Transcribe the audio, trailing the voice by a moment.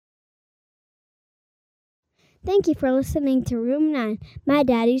Thank you for listening to Room 9, my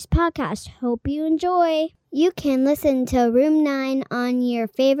daddy's podcast. Hope you enjoy. You can listen to Room 9 on your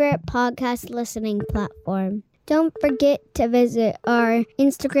favorite podcast listening platform. Don't forget to visit our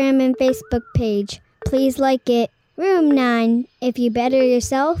Instagram and Facebook page. Please like it. Room 9. If you better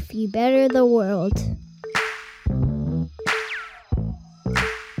yourself, you better the world.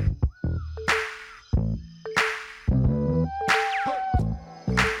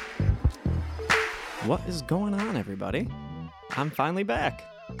 What is going on, everybody? I'm finally back.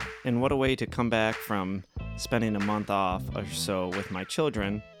 And what a way to come back from spending a month off or so with my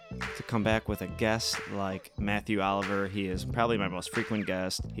children to come back with a guest like Matthew Oliver. He is probably my most frequent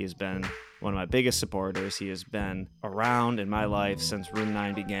guest. He has been one of my biggest supporters. He has been around in my life since Room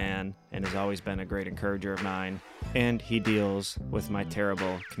 9 began and has always been a great encourager of mine. And he deals with my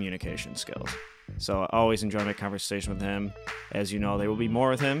terrible communication skills. So I always enjoy my conversation with him. As you know, there will be more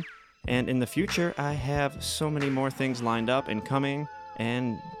with him. And in the future, I have so many more things lined up and coming,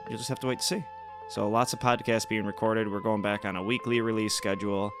 and you'll just have to wait to see. So lots of podcasts being recorded. We're going back on a weekly release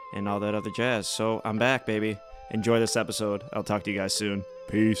schedule and all that other jazz. So I'm back, baby. Enjoy this episode. I'll talk to you guys soon.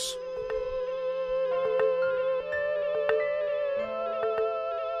 Peace.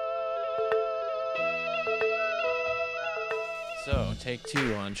 So, take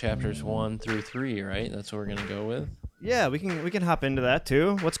 2 on chapters 1 through 3, right? That's what we're gonna go with. Yeah, we can hop into that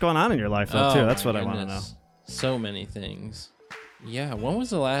too. What's going on in your life though, too? That's what I want to know. So many things. Yeah, when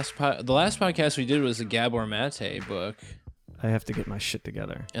was the last the last podcast we did was the Gabor Mate book, I have to get my shit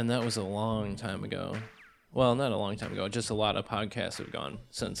together. and that was a long time ago. Well, not a long time ago. Just a lot of podcasts have gone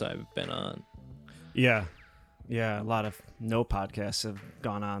since I've been on. Yeah, a lot of no podcasts have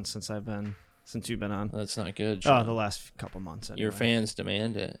gone on since you've been on. That's not good. Oh, Sean. the last couple months. Anyway. Your fans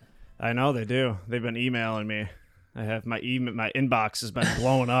demand it. I know they do. They've been emailing me. I have my inbox has been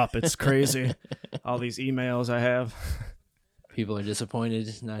blowing up. It's crazy. All these emails I have. People are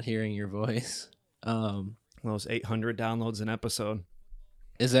disappointed not hearing your voice. Those 800 downloads an episode.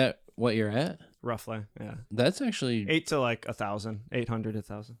 Is that what you're at? Roughly, yeah. That's actually 8 to like 1,000. 800 to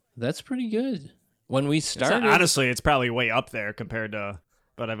 1,000. That's pretty good. When we started, Honestly, it's probably way up there compared to,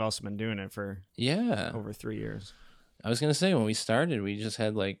 but I've also been doing it for over 3 years. I was gonna say when we started, we just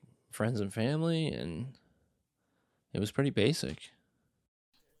had like friends and family, and it was pretty basic.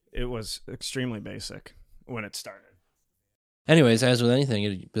 It was extremely basic when it started. Anyways, as with anything,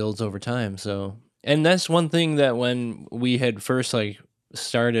 it builds over time. So, and that's one thing that when we had first like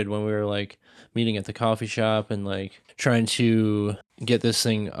started, when we were like meeting at the coffee shop and like trying to get this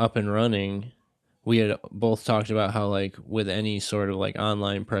thing up and running, we had both talked about how like with any sort of like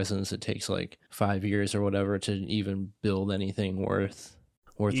online presence, it takes like 5 years or whatever to even build anything worth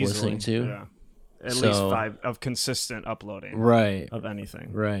Easily, listening to. Yeah. At least 5 of consistent uploading. Right. Of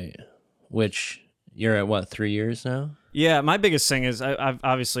anything. Right. Which you're at what, 3 years now? Yeah, my biggest thing is I've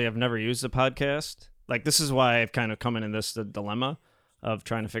never used a podcast. Like this is why I've kind of come in this dilemma of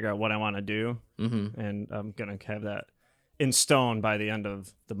trying to figure out what I want to do, and I'm gonna have that in stone by the end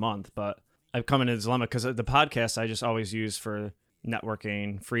of the month. But I've come into this dilemma because the podcast I just always use for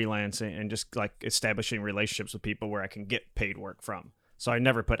networking, freelancing, and just like establishing relationships with people where I can get paid work from. So I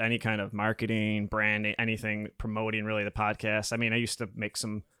never put any kind of marketing, branding, anything promoting really the podcast. I mean, I used to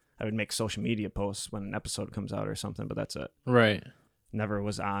I would make social media posts when an episode comes out or something, but that's it. Right. Never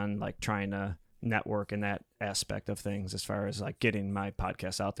was on like trying to network in that aspect of things as far as like getting my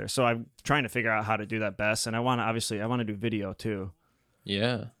podcast out there. So I'm trying to figure out how to do that best. And I want to do video too.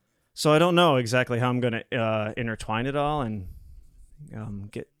 Yeah. So I don't know exactly how I'm going to intertwine it all and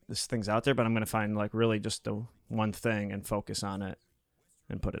get these things out there, but I'm going to find like really just the one thing and focus on it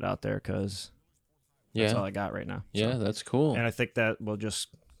and put it out there because that's all I got right now. Yeah, that's cool. And I think that will just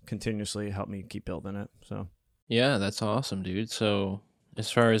continuously help me keep building it. So yeah, that's awesome, dude. So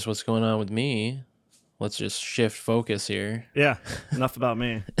as far as what's going on with me, let's just shift focus here. Yeah, enough about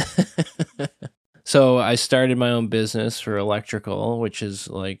me. So I started my own business for electrical, which is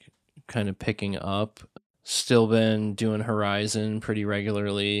like kind of picking up. Still been doing Horizon pretty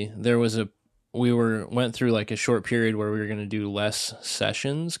regularly. We went through like a short period where we were going to do less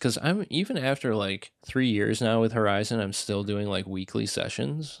sessions because I'm even after like 3 years now with Horizon, I'm still doing like weekly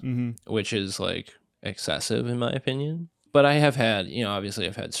sessions, which is like excessive in my opinion. But I have had, obviously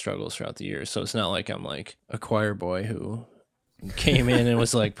I've had struggles throughout the years. So it's not like I'm like a choir boy who came in and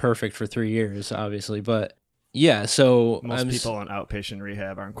was like perfect for 3 years, obviously. But yeah, so most people in outpatient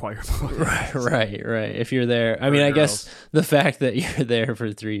rehab aren't choir boys. Right. If you're there, I mean, I guess the fact that you're there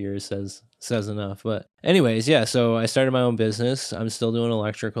for 3 years says enough. But anyways, yeah. So I started my own business. I'm still doing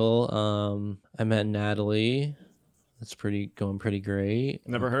electrical. I met Natalie. That's going pretty great.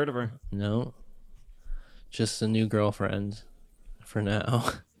 Never heard of her. No. Just a new girlfriend for now.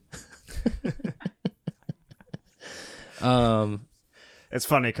 It's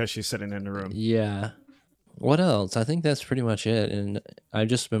funny because she's sitting in the room. Yeah. What else? I think that's pretty much it. And I've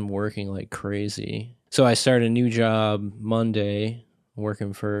just been working like crazy. So I started a new job Monday,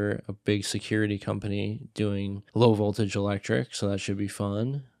 working for a big security company doing low voltage electric. So that should be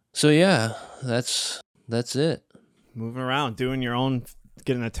fun. So yeah, that's it. Moving around, doing your own,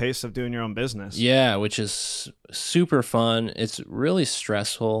 getting a taste of doing your own business. Yeah, which is super fun. It's really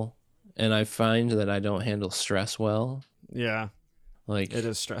stressful. And I find that I don't handle stress well. Yeah. Like it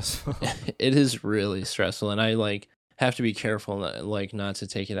is stressful. It is really stressful, and I like have to be careful, like not to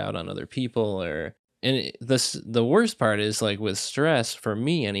take it out on other people. The worst part is like with stress for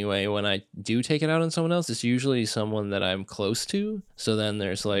me anyway. When I do take it out on someone else, it's usually someone that I'm close to. So then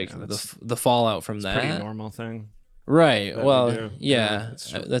there's like the fallout from that. Pretty normal thing, right? Well, we yeah,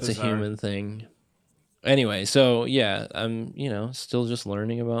 that's bizarre. A human thing. Anyway, so yeah, I'm still just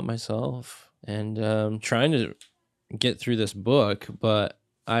learning about myself and trying to get through this book, but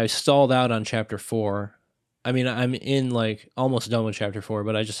I stalled out on chapter 4. I mean, I'm in like almost done with chapter 4,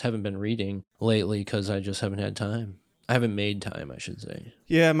 but I just haven't been reading lately because I just haven't had time. I haven't made time, I should say.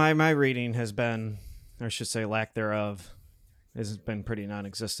 Yeah, my reading has been, or I should say lack thereof, has been pretty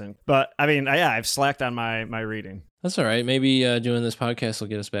non-existent. But I mean, yeah, I've slacked on my reading. That's all right. Maybe doing this podcast will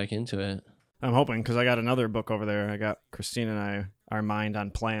get us back into it. I'm hoping, because I got another book over there. I got Christine and I, Our Mind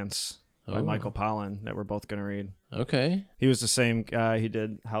on Plants by Michael Pollan that we're both going to read. Okay. He was the same guy. He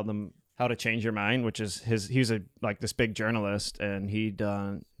did How to Change Your Mind, which is he's this big journalist, and he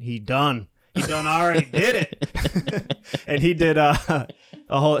already did it. And he did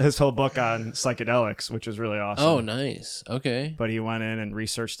his whole book on psychedelics, which was really awesome. Oh, nice. Okay. But he went in and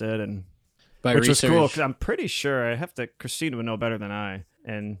researched it, and which was cool, because I'm pretty sure Christine would know better than I,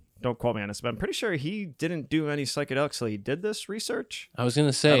 and don't quote me on this, but I'm pretty sure he didn't do any psychedelics till he did this research. I was going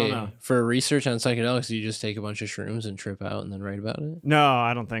to say, for research on psychedelics, you just take a bunch of shrooms and trip out and then write about it? No,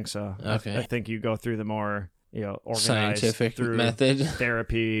 I don't think so. Okay. I think you go through the more, organized scientific through method,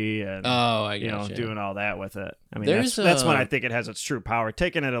 therapy, and doing all that with it. I mean, that's when I think it has its true power.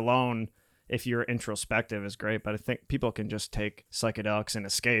 Taking it alone, if you're introspective, is great, but I think people can just take psychedelics and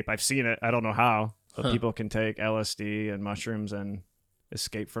escape. I've seen it. I don't know how, but people can take LSD and mushrooms and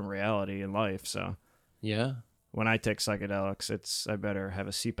escape from reality in life. So yeah, when I take psychedelics, I better have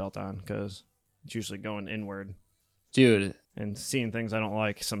a seatbelt on, because it's usually going inward, dude, and seeing things I don't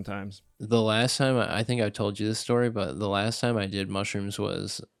like sometimes. The last time, I think I told you this story, but the last time I did mushrooms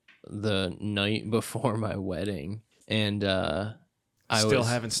was the night before my wedding, and I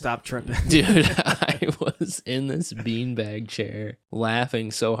haven't stopped tripping. Dude, I was in this beanbag chair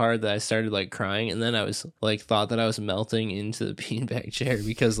laughing so hard that I started like crying, and then I was like thought that I was melting into the beanbag chair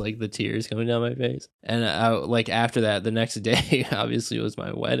because like the tears coming down my face. And after that, the next day obviously was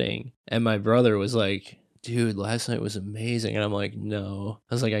my wedding, and my brother was like, dude, last night was amazing. And I'm like, no.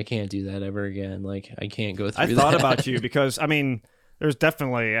 I was like, I can't do that ever again. Like, I can't go through that. I thought about you because, I mean, there's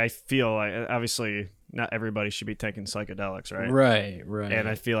definitely, I feel like, obviously, not everybody should be taking psychedelics, right? Right. And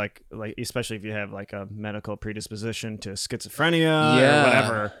I feel like especially if you have like a medical predisposition to schizophrenia or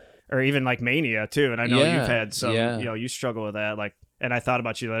whatever, or even like mania too. And I know you've had some, you struggle with that. Like, and I thought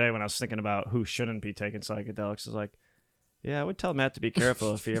about you the other day when I was thinking about who shouldn't be taking psychedelics. I was like, yeah, I would tell Matt to be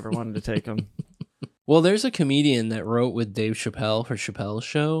careful if he ever wanted to take them. Well, there's a comedian that wrote with Dave Chappelle for Chappelle's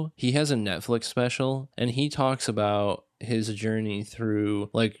Show. He has a Netflix special, and he talks about his journey through,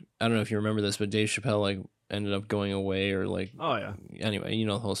 like, I don't know if you remember this, but Dave Chappelle, like, ended up going away or, like... Oh, yeah. Anyway, you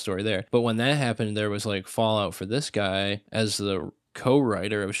know the whole story there. But when that happened, there was, like, fallout for this guy as the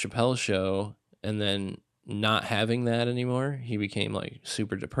co-writer of Chappelle's Show, and then not having that anymore, he became like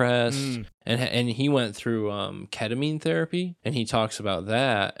super depressed, and he went through ketamine therapy, and he talks about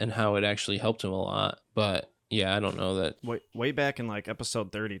that and how it actually helped him a lot. But yeah, I don't know that. Way back in like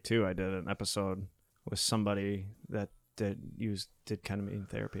episode 32, I did an episode with somebody that did ketamine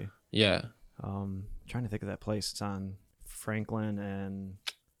therapy. Yeah. Trying to think of that place. It's on Franklin and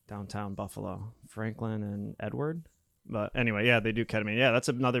downtown Buffalo. Franklin and Edward. But anyway, yeah, they do ketamine. Yeah, that's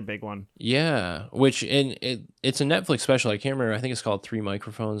another big one. Yeah, which it's a Netflix special. I can't remember. I think it's called 3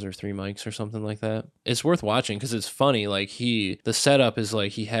 Microphones or 3 Mics or something like that. It's worth watching because it's funny. Like the setup is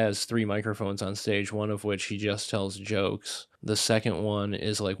like he has 3 microphones on stage, one of which he just tells jokes. The second one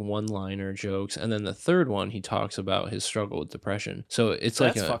is like one-liner jokes, and then the third one he talks about his struggle with depression. So it's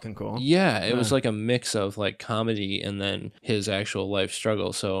that's fucking cool. Yeah, it was like a mix of like comedy and then his actual life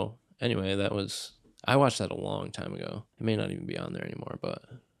struggle. So anyway, I watched that a long time ago. It may not even be on there anymore, but...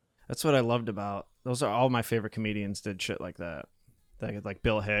 That's what I loved about... Those are all my favorite comedians did shit like that. like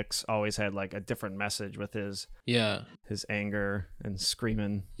Bill Hicks always had like a different message with his anger and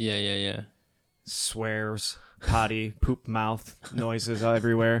screaming. Yeah. Swears, potty, poop mouth noises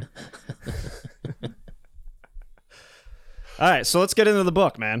everywhere. All right, so let's get into the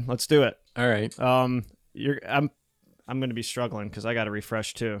book, man. Let's do it. All right. I'm going to be struggling because I got to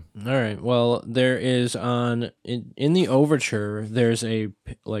refresh too. All right. Well, there is in the overture, there's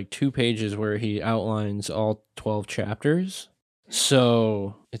like 2 pages where he outlines all 12 chapters.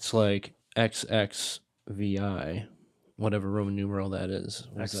 So it's like XXVI, whatever Roman numeral that is.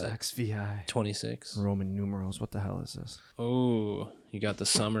 XXVI. 26. Roman numerals. What the hell is this? Oh, you got the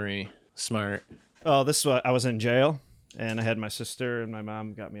summary. Smart. Oh, this is what I was in jail, and I had my sister and my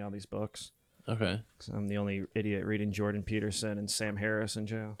mom got me all these books. Okay. So I'm the only idiot reading Jordan Peterson and Sam Harris in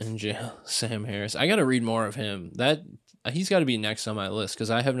jail. Sam Harris. I got to read more of him. He's got to be next on my list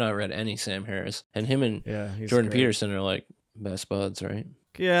because I have not read any Sam Harris. And him and Jordan great. Peterson are like best buds, right?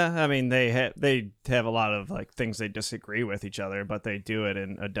 Yeah, I mean they have a lot of like things they disagree with each other, but they do it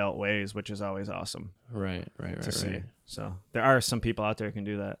in adult ways, which is always awesome. Right. See. So there are some people out there who can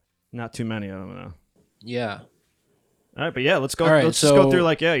do that. Not too many of them though. Yeah. All right, but yeah, let's go. All right, let's just go through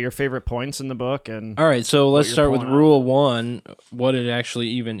like your favorite points in the book and. All right, so let's start with out. Rule 1, what it actually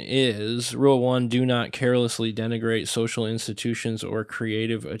even is. Rule 1: do not carelessly denigrate social institutions or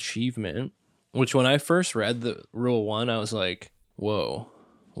creative achievement. Which, when I first read the Rule 1, I was like, "Whoa,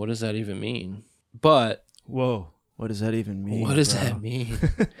 what does that even mean?" But whoa, what does that even mean? What does that mean?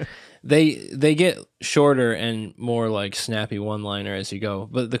 They get shorter and more like snappy one-liner as you go.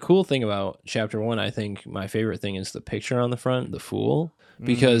 But the cool thing about chapter 1, I think my favorite thing is the picture on the front, the fool.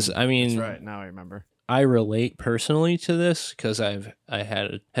 Because I mean, that's right. Now I remember. I relate personally to this because have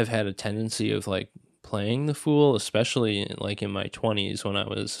had a tendency of like playing the fool, especially like in my 20s when I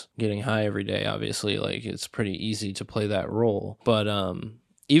was getting high every day. Obviously, like it's pretty easy to play that role. But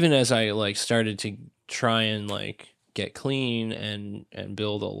even as I like started to try and like get clean and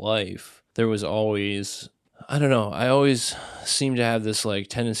build a life, there was always, I don't know, I always seem to have this like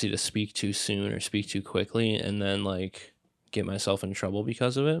tendency to speak too soon or speak too quickly and then like get myself in trouble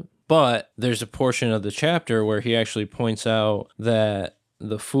because of it. But there's a portion of the chapter where he actually points out that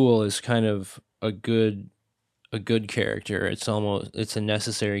the fool is kind of a good character. It's a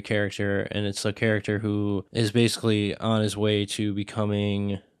necessary character, and it's a character who is basically on his way to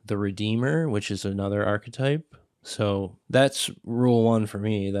becoming the Redeemer, which is another archetype. So that's Rule 1 for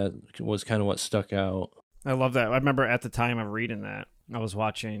me. That was kind of what stuck out. I love that. I remember at the time of reading that, I was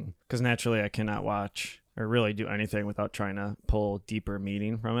watching, because naturally I cannot watch or really do anything without trying to pull deeper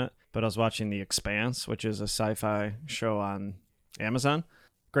meaning from it. But I was watching The Expanse, which is a sci-fi show on Amazon.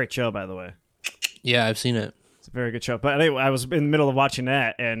 Great show, by the way. Yeah, I've seen it. It's a very good show. But anyway, I was in the middle of watching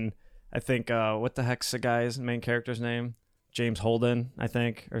that, and I think, what the heck's the main character's name? James Holden, I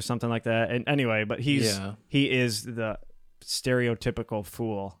think, or something like that. And anyway, but he is the stereotypical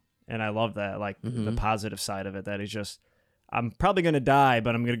fool, and I love that, like the positive side of it. That he's just, I'm probably gonna die,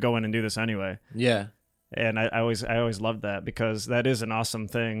 but I'm gonna go in and do this anyway. Yeah, and I always loved that because that is an awesome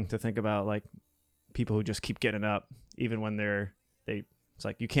thing to think about, like people who just keep getting up, even when it's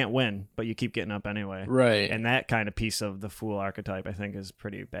like you can't win, but you keep getting up anyway. Right. And that kind of piece of the fool archetype, I think, is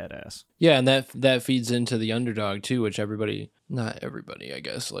pretty badass. Yeah, and that feeds into the underdog too, which not everybody, I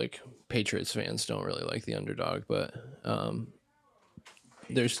guess, like Patriots fans don't really like the underdog, but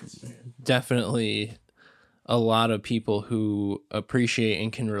there's definitely a lot of people who appreciate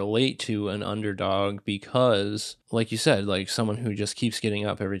and can relate to an underdog because, like you said, like someone who just keeps getting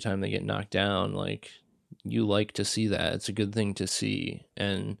up every time they get knocked down, like you like to see that. It's a good thing to see,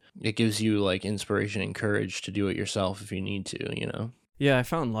 and it gives you like inspiration and courage to do it yourself if you need to, you know? Yeah, I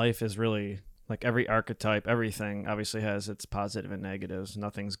found life is really like every archetype, everything obviously has its positive and negatives.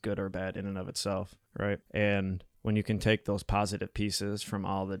 Nothing's good or bad in and of itself, right? And when you can take those positive pieces from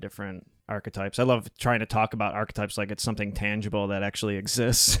all the different archetypes, I love trying to talk about archetypes like it's something tangible that actually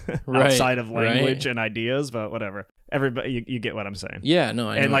exists outside of language and ideas, but whatever. Everybody, you get what I'm saying. Yeah, no,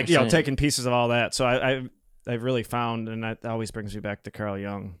 I know. And like, taking pieces of all that. So I've really found, and that always brings me back to Carl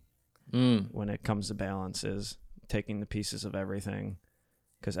Jung when it comes to balance, is taking the pieces of everything,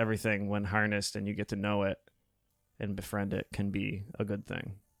 because everything, when harnessed and you get to know it and befriend it, can be a good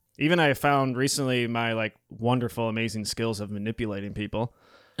thing. Even I found recently my like wonderful, amazing skills of manipulating people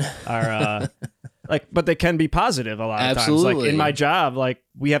are but they can be positive a lot of times. Like in my job, like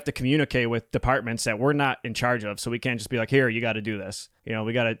we have to communicate with departments that we're not in charge of. So we can't just be like, here, you got to do this. You know,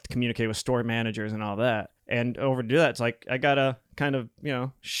 we got to communicate with store managers and all that. And over to do that, it's like, I got to kind of,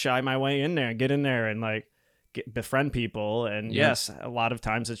 shy my way in there and get in there and like befriend people. And yes, a lot of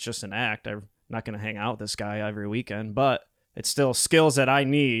times it's just an act. I'm not going to hang out with this guy every weekend, but It's still skills that I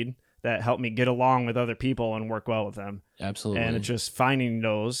need that help me get along with other people and work well with them. Absolutely. And it's just finding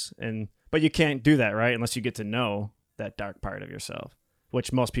those. But you can't do that, right? Unless you get to know that dark part of yourself,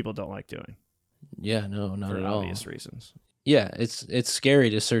 which most people don't like doing. Yeah, no, not at all. For obvious reasons. Yeah, it's scary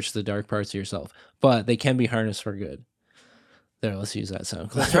to search the dark parts of yourself, but they can be harnessed for good. There, let's use that sound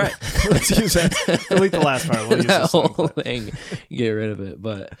clip. That's right. Let's use that. Delete the last part. We'll use that this whole thing. Get rid of it.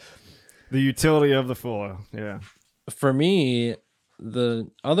 But the utility of the foil. Yeah. For me, the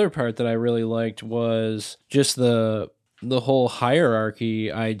other part that I really liked was just the whole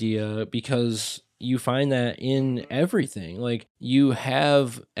hierarchy idea, because you find that in everything. Like, you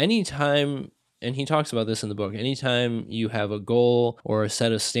have anytime, and he talks about this in the book, anytime you have a goal or a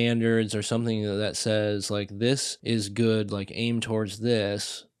set of standards or something that says, like, this is good, like, aim towards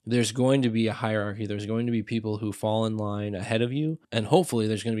this, there's going to be a hierarchy. There's going to be people who fall in line ahead of you, and hopefully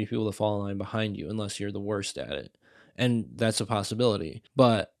there's going to be people that fall in line behind you, unless you're the worst at it. And that's a possibility.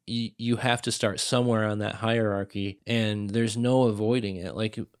 But you have to start somewhere on that hierarchy, and there's no avoiding it.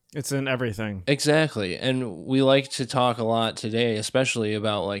 Like, it's in everything. Exactly. And we like to talk a lot today, especially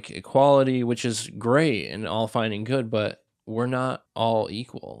about like equality, which is great and all fine and good, but we're not all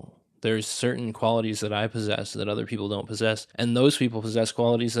equal. There's certain qualities that I possess that other people don't possess, and those people possess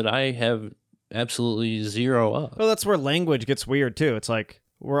qualities that I have absolutely zero of. Well, that's where language gets weird too. It's like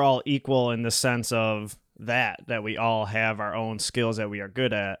we're all equal in the sense of that we all have our own skills that we are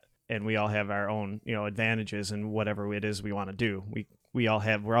good at, and we all have our own, advantages in whatever it is we want to do.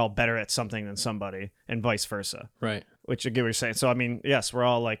 We're all better at something than somebody, and vice versa. Right. Which I get what you're saying. So, I mean, yes, we're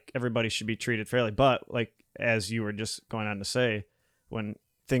all like, everybody should be treated fairly. But like, as you were just going on to say, when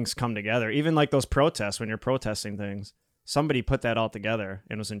things come together, even like those protests, when you're protesting things, somebody put that all together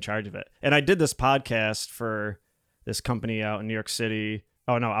and was in charge of it. And I did this podcast for this company out in New York City.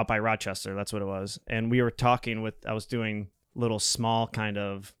 Oh, no, out by Rochester. That's what it was. And we were talking I was doing little small kind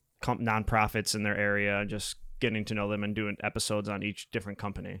of nonprofits in their area, just getting to know them and doing episodes on each different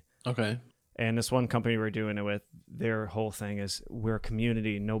company. Okay. And this one company we're doing it with, their whole thing is, we're a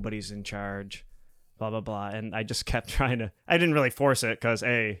community, nobody's in charge, blah, blah, blah. And I just kept I didn't really force it because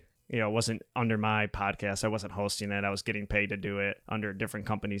it wasn't under my podcast. I wasn't hosting it. I was getting paid to do it under a different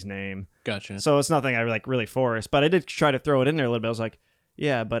company's name. Gotcha. So it's nothing I like really forced, but I did try to throw it in there a little bit. I was like,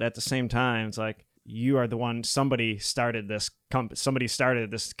 yeah, but at the same time, it's like, you are the one, somebody started this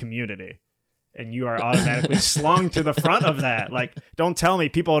community. And you are automatically slung to the front of that. Like, don't tell me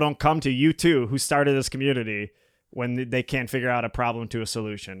people don't come to you too, who started this community, when they can't figure out a problem to a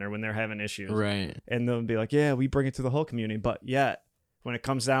solution, or when they're having issues. Right. And they'll be like, yeah, we bring it to the whole community. But yet, when it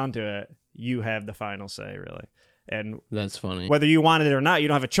comes down to it, you have the final say, really. And that's funny. Whether you want it or not, you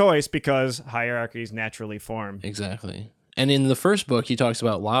don't have a choice, because hierarchies naturally form. Exactly. And in the first book, he talks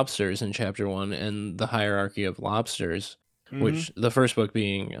about lobsters in chapter 1 and the hierarchy of lobsters. Mm-hmm. Which the first book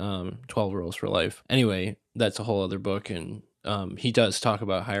being 12 Rules for Life. Anyway, that's a whole other book, and he does talk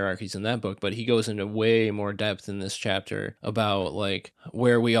about hierarchies in that book, but he goes into way more depth in this chapter about like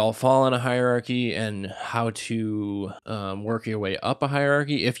where we all fall in a hierarchy and how to work your way up a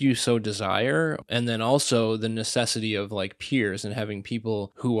hierarchy if you so desire, and then also the necessity of like peers and having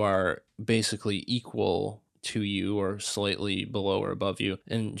people who are basically equal to you or slightly below or above you,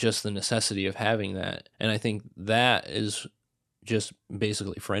 and just the necessity of having that. And I think that is just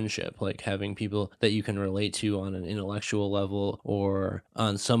basically friendship, like having people that you can relate to on an intellectual level or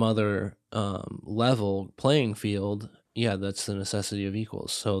on some other level playing field. Yeah, that's the necessity of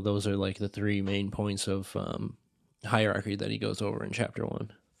equals. So those are like the three main points of hierarchy that he goes over in chapter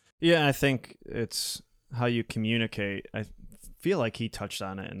 1. Yeah, I think it's how you communicate. I feel like he touched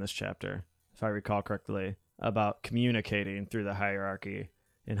on it in this chapter, if I recall correctly, about communicating through the hierarchy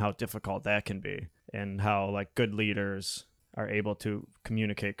and how difficult that can be, and how like good leaders are able to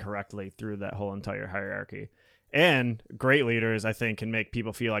communicate correctly through that whole entire hierarchy. And great leaders, I think, can make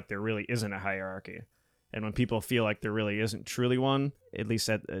people feel like there really isn't a hierarchy. And when people feel like there really isn't truly one, at least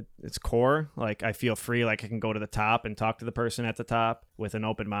at its core, like I feel free, like I can go to the top and talk to the person at the top with an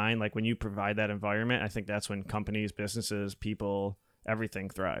open mind. Like when you provide that environment, I think that's when companies, businesses, people, everything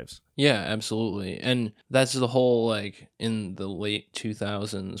thrives. Yeah, absolutely. And that's the whole, like, in the late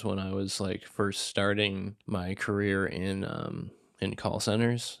 2000s when I was like first starting my career in call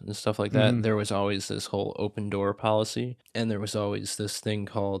centers and stuff like that, there was always this whole open door policy, and there was always this thing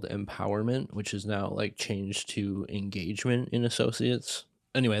called empowerment, which is now like changed to engagement in associates.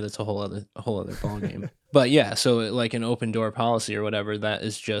 Anyway, that's a whole other ball game. But yeah, so like an open door policy or whatever, that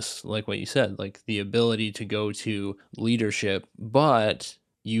is just like what you said, like the ability to go to leadership, but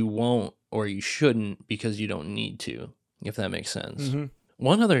you won't or you shouldn't because you don't need to, if that makes sense. Mm-hmm.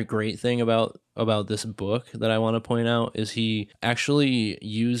 One other great thing about this book that I want to point out is he actually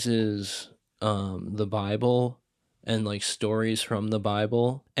uses the Bible and like stories from the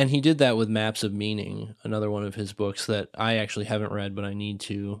Bible, and he did that with Maps of Meaning, another one of his books that I actually haven't read, but I need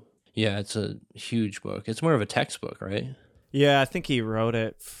to. Yeah, it's a huge book. It's more of a textbook, right? Yeah, I think he wrote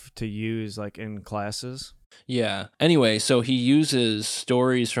it to use like in classes. Yeah. Anyway, so he uses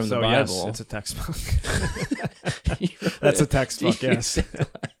stories from the Bible. Yes, it's a textbook. That's a textbook, yes.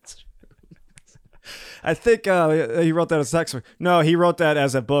 I think he wrote that as a textbook. No, he wrote that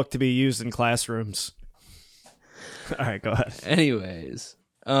as a book to be used in classrooms. All right, go ahead. Anyways,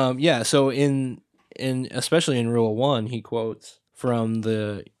 yeah. So in especially in Rule 1, he quotes from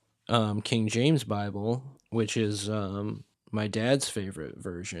the King James Bible, which is my dad's favorite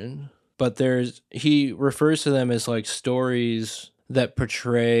version. But he refers to them as like stories that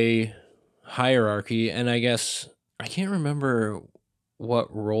portray hierarchy, and I guess I can't remember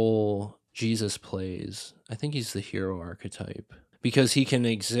what role Jesus plays. I think he's the hero archetype because he can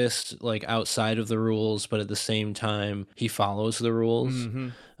exist like outside of the rules, but at the same time he follows the rules.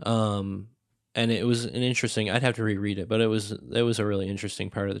 Mm-hmm. And it was an interesting. I'd have to reread it, but it was a really interesting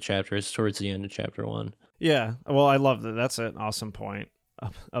part of the chapter. It's towards the end of chapter 1. Yeah, well, I love that. That's an awesome point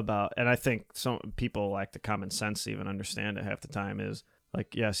about, and I think some people lack the common sense to even understand it half the time. Is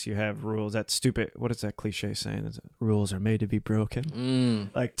like, yes, you have rules. That stupid. What is that cliche saying? Is rules are made to be broken.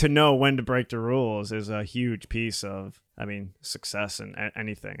 Like to know when to break the rules is a huge piece of, I mean, success in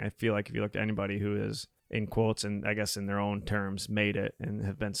anything. I feel like if you look at anybody who is in quotes and I guess in their own terms made it and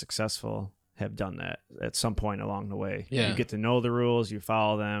have been successful, have done that at some point along the way. Yeah. You get to know the rules, you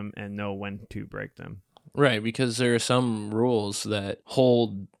follow them, and know when to break them. Right, because there are some rules that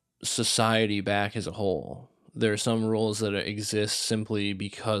hold society back as a whole. There are some rules that exist simply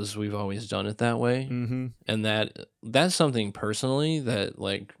because we've always done it that way. Mm-hmm. And that's something personally that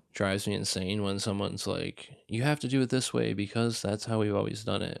like drives me insane when someone's like, you have to do it this way because that's how we've always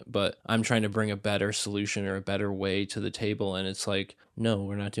done it. But I'm trying to bring a better solution or a better way to the table. And it's like, no,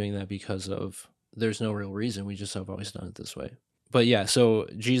 we're not doing that because there's no real reason. We just have always done it this way. But yeah, so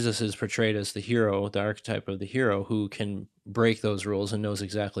Jesus is portrayed as the hero, the archetype of the hero who can break those rules and knows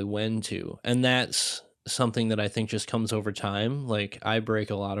exactly when to. And that's something that I think just comes over time. Like, I break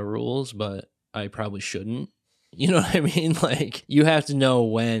a lot of rules, but I probably shouldn't. You know what I mean? Like, you have to know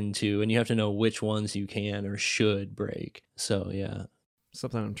when to, and you have to know which ones you can or should break. So, yeah.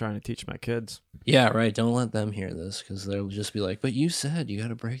 Something I'm trying to teach my kids. Yeah, right. Don't let them hear this because they'll just be like, but you said you got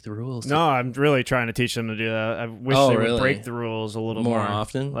to break the rules. No, I'm really trying to teach them to do that. I wish they would break the rules a little more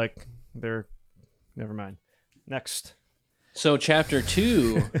often. Like, never mind. Next. So, chapter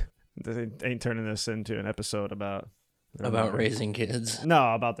 2. They ain't turning this into an episode about raising kids.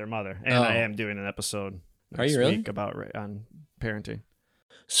 No, about their mother. And I am doing an episode next week about on parenting.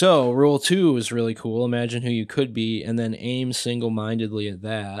 So, rule 2 is really cool. Imagine who you could be and then aim single-mindedly at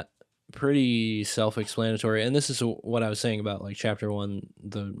that. Pretty self-explanatory. And this is what I was saying about like chapter 1,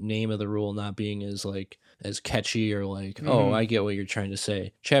 the name of the rule not being as catchy or like, oh, I get what you're trying to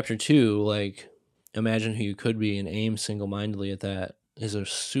say. Chapter 2, like, imagine who you could be and aim single-mindedly at that is a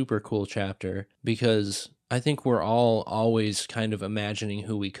super cool chapter because I think we're all always kind of imagining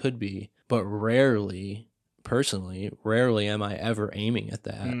who we could be, but rarely am I ever aiming at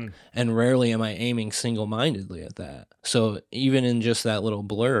that. And rarely am I aiming single-mindedly at that. So even in just that little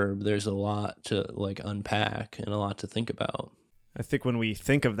blurb, there's a lot to like unpack and a lot to think about. I think when we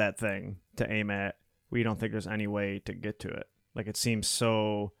think of that thing to aim at, we don't think there's any way to get to it. Like it seems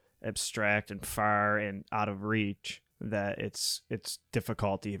so abstract and far and out of reach that it's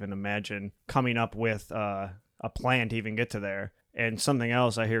difficult to even imagine coming up with a plan to even get to there. And something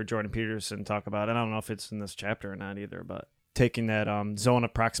else I hear Jordan Peterson talk about, and I don't know if it's in this chapter or not either, but taking that zone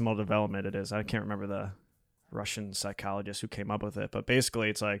of proximal development it is. I can't remember the Russian psychologist who came up with it, but basically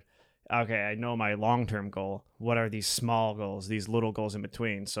it's like, okay, I know my long-term goal. What are these small goals, these little goals in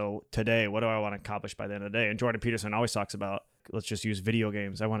between? So today, what do I want to accomplish by the end of the day? And Jordan Peterson always talks about, let's just use video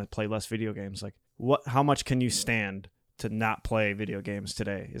games. I want to play less video games. Like, how much can you stand to not play video games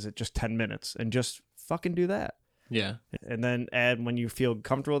today? Is it just 10 minutes? And just fucking do that. Yeah. And then add, when you feel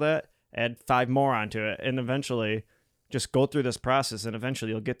comfortable with that, add 5 more onto it. And eventually just go through this process and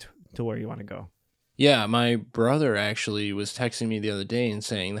eventually you'll get to where you want to go. Yeah, my brother actually was texting me the other day and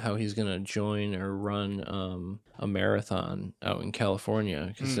saying how he's going to join or run a marathon out in California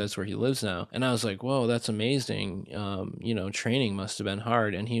because that's where he lives now. And I was like, whoa, that's amazing. Training must have been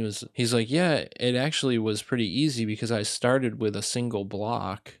hard. And he's like, yeah, it actually was pretty easy because I started with a single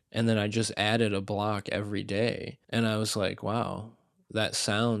block and then I just added a block every day. And I was like, wow, that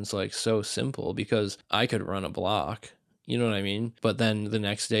sounds like so simple because I could run a block You know what I mean? But then the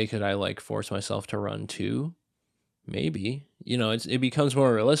next day, could I like force myself to run 2? Maybe. It becomes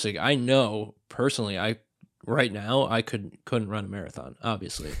more realistic. I know personally, right now I couldn't run a marathon,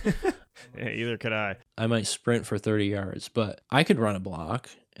 obviously. Yeah, either could I. I might sprint for 30 yards, but I could run a block,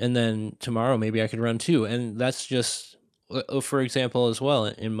 and then tomorrow maybe I could run 2. And that's just, for example, as well,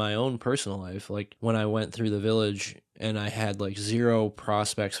 in my own personal life, like when I went through the village and I had like 0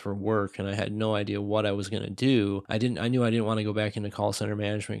 prospects for work and I had no idea what I was going to do. I knew I didn't want to go back into call center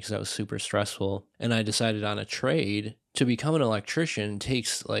management because that was super stressful. And I decided on a trade. To become an electrician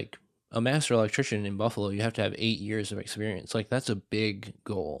takes like a master electrician in Buffalo, you have to have 8 years of experience. Like that's a big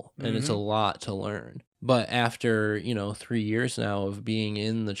goal and it's a lot to learn. But after, 3 years now of being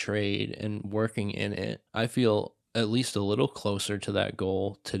in the trade and working in it, I feel at least a little closer to that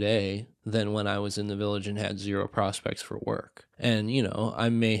goal today than when I was in the village and had 0 prospects for work. And, I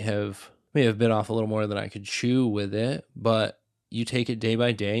may have bit off a little more than I could chew with it, but you take it day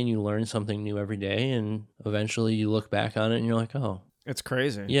by day and you learn something new every day. And eventually you look back on it and you're like, oh, it's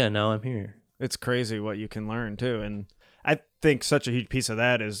crazy. Yeah, now I'm here. It's crazy what you can learn too. And I think such a huge piece of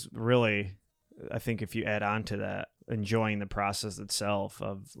that is really, I think if you add on to that, enjoying the process itself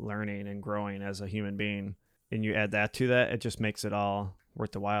of learning and growing as a human being, and you add that to that, it just makes it all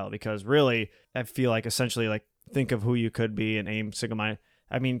worth the while. Because really, I feel like essentially like think of who you could be and aim single-minded.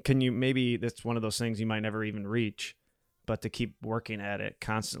 I mean, maybe that's one of those things you might never even reach, but to keep working at it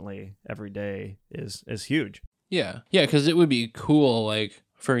constantly every day is huge. Yeah, because it would be cool, like,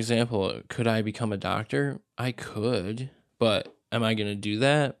 for example, could I become a doctor? I could, but am I going to do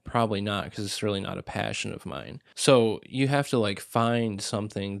that? Probably not, because it's really not a passion of mine. So you have to, like, find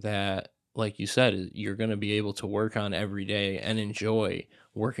something that, like you said, you're going to be able to work on every day and enjoy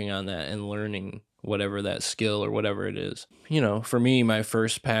working on that and learning whatever that skill or whatever it is. For me, my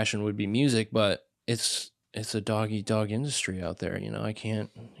first passion would be music, but it's a dog-eat-dog industry out there. I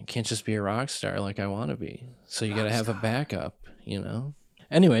can't just be a rock star like I want to be. So you got to have a backup,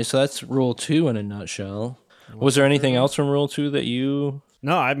 Anyway, so that's rule 2 in a nutshell. Was there anything else from rule 2 that you...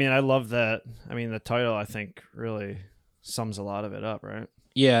 No, I mean, I love that. I mean, the title, I think, really sums a lot of it up, right?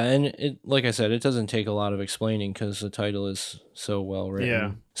 Yeah, and it, like I said, it doesn't take a lot of explaining because the title is so well written.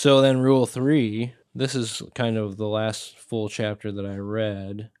 Yeah. So then rule 3, this is kind of the last full chapter that I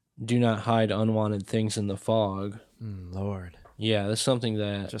read. Do not hide unwanted things in the fog. Lord. Yeah, that's something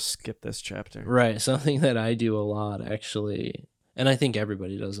that... Just skip this chapter. Right, something that I do a lot, actually. And I think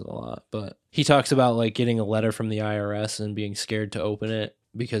everybody does it a lot. But he talks about, like, getting a letter from the IRS and being scared to open it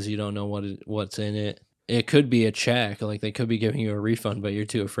because you don't know what's in it. It could be a check. Like, they could be giving you a refund, but you're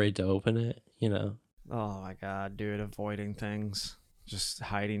too afraid to open it, Oh, my God, dude. Avoiding things. Just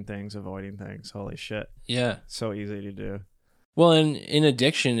hiding things, avoiding things. Holy shit. Yeah. So easy to do. Well, and in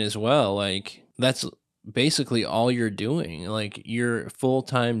addiction as well, like, that's basically all you're doing. Like, your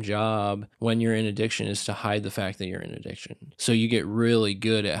full-time job when you're in addiction is to hide the fact that you're in addiction. So you get really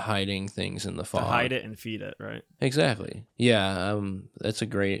good at hiding things in the fog. To hide it and feed it, right? Exactly. Yeah, that's a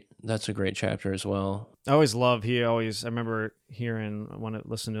great chapter as well. I remember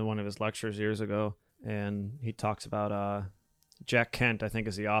listening to one of his lectures years ago, and he talks about Jack Kent, I think,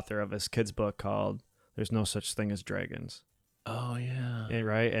 is the author of his kid's book called There's No Such Thing as Dragons. Oh, yeah.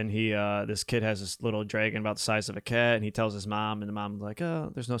 Right? And he, this kid has this little dragon about the size of a cat, and he tells his mom, and the mom's like,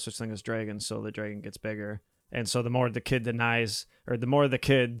 oh, there's no such thing as dragons, so the dragon gets bigger. And so the more the kid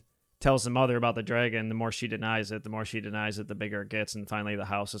tells the mother about the dragon, the more she denies it. The more she denies it, the bigger it gets, and finally the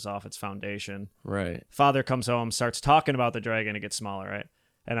house is off its foundation. Right. Father comes home, starts talking about the dragon, it gets smaller, right?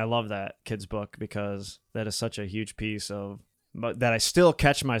 And I love that kid's book because that is such a huge piece of that I still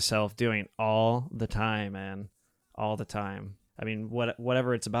catch myself doing all the time, man. All the time. I mean,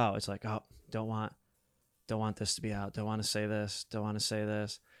 whatever it's about, it's like, oh, don't want this to be out. Don't want to say this. Don't want to say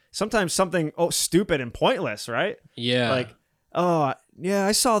this. Sometimes something stupid and pointless, right? Yeah. Like, oh yeah,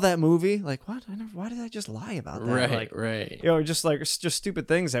 I saw that movie. Like, what? Why did I just lie about that? Right. Just stupid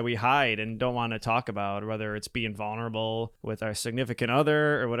things that we hide and don't want to talk about, whether it's being vulnerable with our significant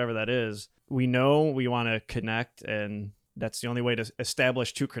other or whatever that is. We know we want to connect, and that's the only way to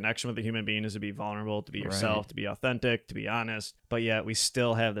establish true connection with a human being is to be vulnerable, to be yourself, to be authentic, to be honest. But yet we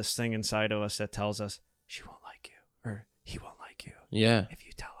still have this thing inside of us that tells us she won't like you or he won't like you. Yeah. If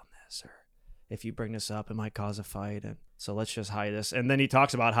you tell him this or if you bring this up, it might cause a fight. And so let's just hide this. And then he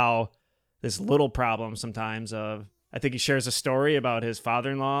talks about how this little problem sometimes I think he shares a story about his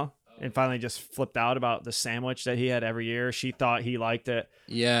father-in-law and finally just flipped out about the sandwich that he had every year. She thought he liked it.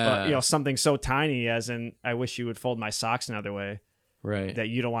 Yeah. But, something so tiny as in, I wish you would fold my socks another way. Right. That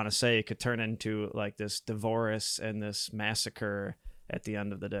you don't want to say could turn into like this divorce and this massacre at the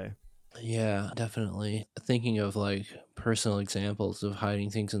end of the day. Yeah, definitely. Thinking of like personal examples of hiding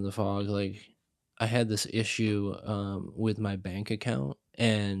things in the fog, like I had this issue with my bank account,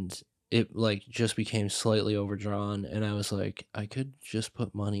 and it like just became slightly overdrawn, and I was like, I could just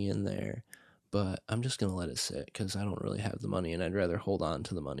put money in there, but I'm just gonna let it sit because I don't really have the money, and I'd rather hold on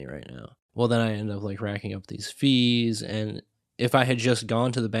to the money right now. Well, then I end up like racking up these fees, and if I had just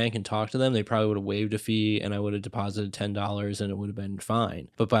gone to the bank and talked to them, they probably would have waived a fee and I would have deposited $10 and it would have been fine.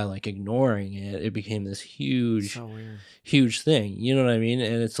 But by like ignoring it, it became this huge, So weird. huge thing. You know what I mean?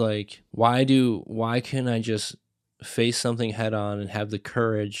 And it's like, why can't I just face something head on and have the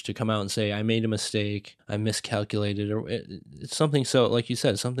courage to come out and say, I made a mistake, I miscalculated, or it's something so, like you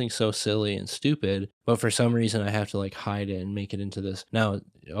said, something so silly and stupid, but for some reason I have to like hide it and make it into this. Now,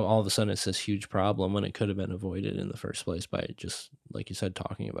 all of a sudden it's this huge problem when it could have been avoided in the first place by just, like you said,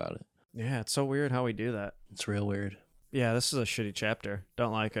 talking about it. Yeah, it's so weird how we do that. It's real weird. Yeah, this is a shitty chapter.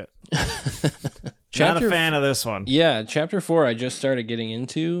 Don't like it. Chapter Not a fan of this one. Yeah, chapter 4 I just started getting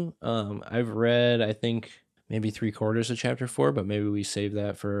into. I've read, I think, maybe 3/4 of chapter 4, but maybe we save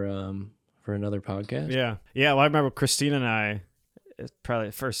that for another podcast. Yeah. Yeah, well, I remember Christina and I, it's probably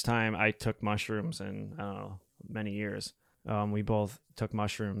the first time I took mushrooms in, I don't know, many years. We both took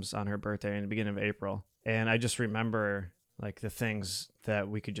mushrooms on her birthday in the beginning of April. And I just remember, like, the things that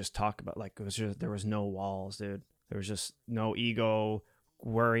we could just talk about. Like, it was just, there was no walls, dude. There was just no ego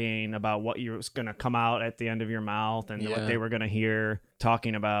worrying about what was going to come out at the end of your mouth and what they were going to hear,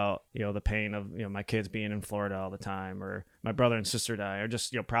 talking about, you know, the pain of, you know, my kids being in Florida all the time, or my brother and sister die, or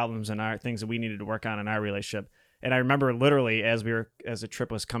just, you know, problems and our things that we needed to work on in our relationship. And I remember literally as the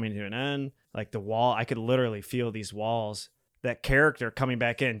trip was coming to an end, like the wall, I could literally feel these walls, that character coming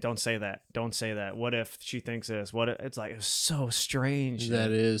back in. Don't say that. Don't say that. What if she thinks this? What if, it's like, it was so strange. That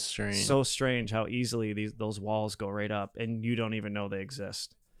is strange. So strange how easily those walls go right up and you don't even know they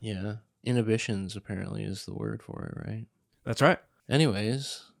exist. Yeah. Inhibitions apparently is the word for it, right? That's right.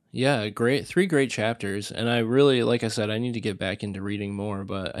 Anyways, yeah, three great chapters, and I really, like I said, I need to get back into reading more,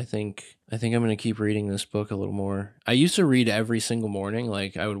 but I think I'm going to keep reading this book a little more. I used to read every single morning.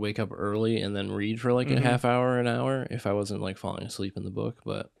 Like I would wake up early and then read for like a half hour, an hour if I wasn't like falling asleep in the book,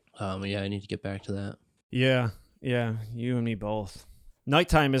 but yeah, I need to get back to that. Yeah, you and me both.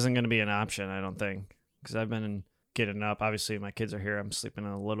 Nighttime isn't going to be an option, I don't think, because I've been getting up. Obviously, my kids are here. I'm sleeping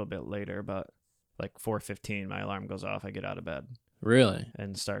a little bit later, but like 4:15, my alarm goes off. I get out of bed. Really?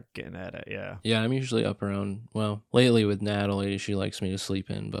 And start getting at it, yeah. Yeah, I'm usually up around, well, lately with Natalie, she likes me to sleep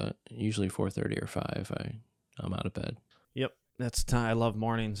in, but usually 4:30 or 5, I'm out of bed. Yep, that's time. I love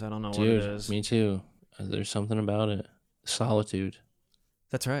mornings. I don't know what it Dude, is. me too. There's something about it. Solitude.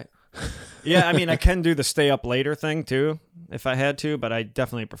 That's right. Yeah, I mean, I can do the stay up later thing too, if I had to, but I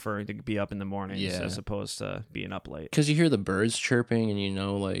definitely prefer to be up in the mornings as opposed to being up late. Because you hear the birds chirping and you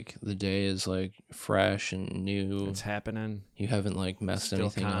know, like, the day is, like, fresh and new. It's happening. You haven't, like, messed Still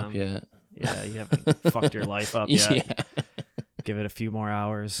anything calm. up yet. Yeah, you haven't fucked your life up yet. Yeah. Give it a few more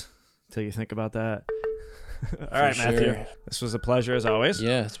hours till you think about that. All right, Matthew. Sure. This was a pleasure as always.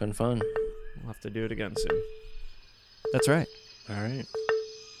 Yeah, it's been fun. We'll have to do it again soon. That's right. All right.